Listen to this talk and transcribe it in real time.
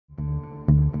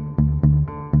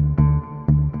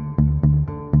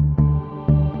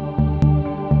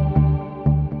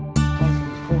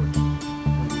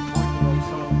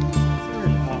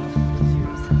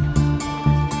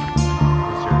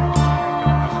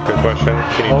question.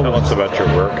 Can you tell us about your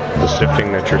work, the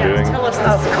sifting that you're doing? Tell us,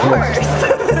 of course.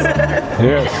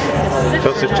 Yes.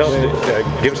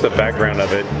 Give us the background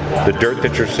of it. The dirt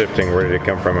that you're sifting, where did it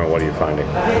come from, and what are you finding?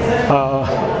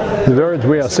 The dirt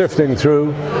we are sifting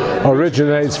through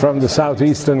originates from the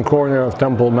southeastern corner of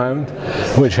Temple Mount,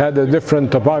 which had a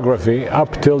different topography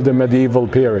up till the medieval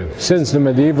period. Since the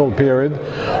medieval period,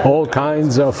 all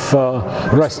kinds of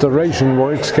restoration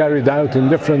works carried out in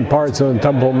different parts of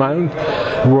Temple Mount,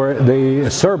 where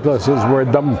the surpluses were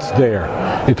dumped there.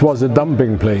 It was a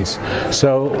dumping place.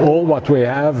 So all what we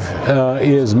have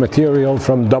is material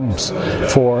from dumps,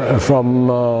 from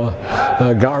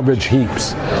garbage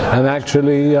heaps, and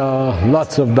actually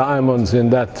lots of diamonds in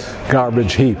that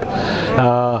garbage heap.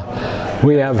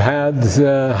 We have had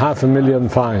 500,000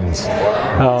 finds,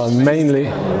 mainly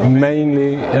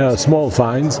small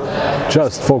finds,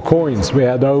 just for coins. We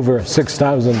had over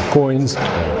 6,000 coins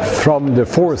from the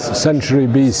 4th century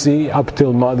BC up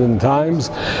till modern times.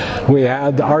 We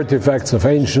had artifacts of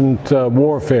ancient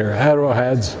warfare,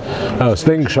 arrowheads,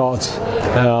 slingshots,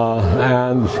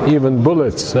 and even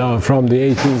bullets from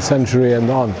the 18th century and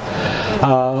on.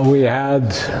 We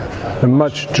had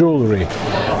much jewelry.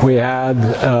 We had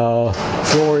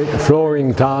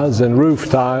flooring tiles and roof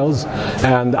tiles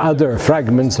and other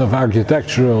fragments of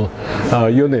architectural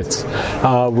units.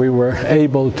 We were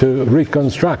able to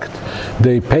reconstruct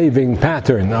the paving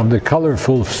pattern of the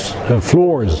colorful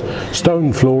floors,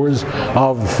 stone floors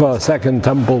of Second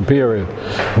Temple period,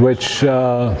 which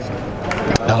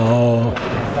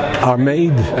are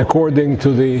made according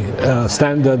to the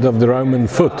standard of the Roman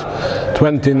foot,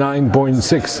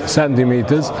 29.6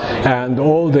 centimeters, and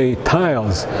all the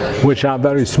tiles, which are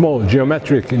very small,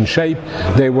 geometric in shape,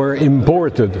 they were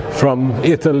imported from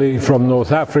Italy, from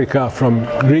North Africa, from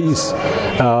Greece,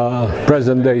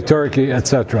 present-day Turkey,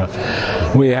 etc.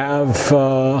 We have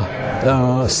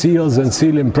seals and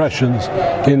seal impressions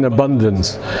in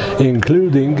abundance,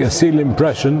 including a seal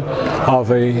impression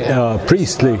of a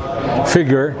priestly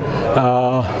figure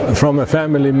from a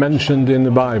family mentioned in the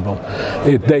Bible.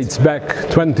 It dates back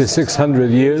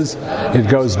 2,600 years. It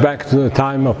goes back to the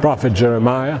time of Prophet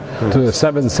Jeremiah, to the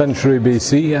 7th century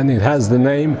BC, and it has the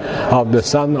name of the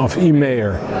son of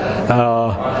Immer.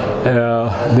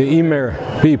 The Immer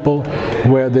people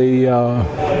were the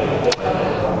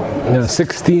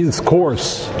 16th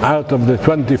course out of the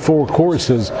 24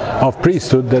 courses of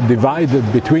priesthood that divided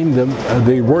between them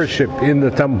the worship in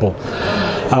the temple.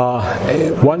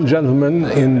 One gentleman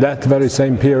in that very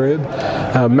same period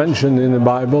mentioned in the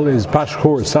Bible is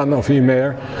Pashhur, son of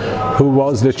Immer, who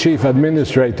was the chief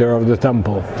administrator of the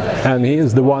temple, and he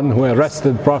is the one who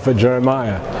arrested Prophet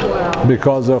Jeremiah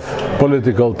because of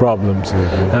political problems,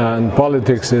 and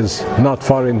politics is not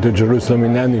foreign to Jerusalem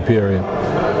in any period.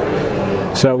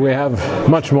 So we have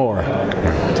much more.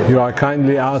 You are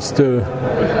kindly asked to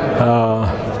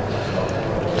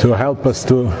help us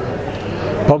to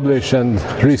publish and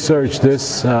research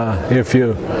this. If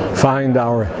you find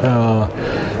our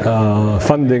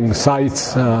funding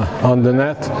sites on the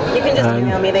net. You can just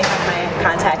email me, they have my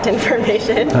contact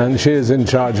information. And she is in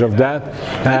charge of that.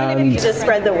 Even if you just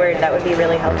spread the word, that would be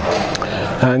really helpful.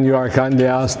 And you are kindly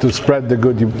asked to spread the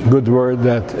good word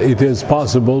that it is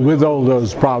possible, with all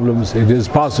those problems, it is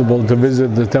possible to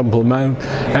visit the Temple Mount,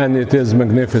 and it is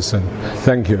magnificent.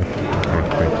 Thank you.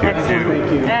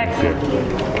 Excellent. Excellent.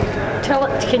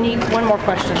 Can you, one more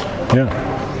question? Yeah.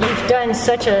 You've done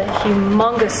such a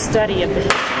humongous study of the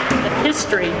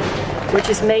history, which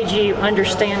has made you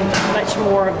understand much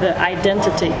more of the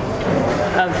identity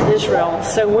of Israel.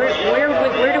 So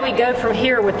where do we go from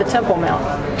here with the Temple Mount?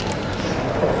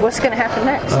 What's going to happen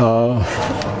next?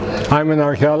 I'm an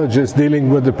archaeologist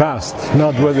dealing with the past,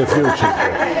 not with the future.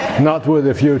 Not with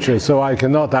the future, so I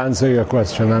cannot answer your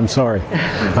question. I'm sorry.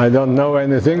 I don't know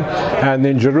anything. And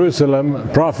in Jerusalem,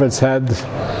 prophets had a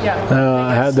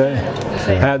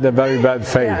very bad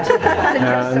fate.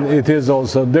 And it is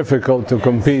also difficult to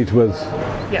compete with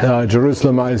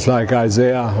Jerusalemites like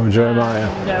Isaiah or Jeremiah.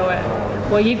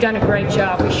 Well, you've done a great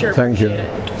job. We sure appreciate it.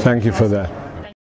 Thank you for that.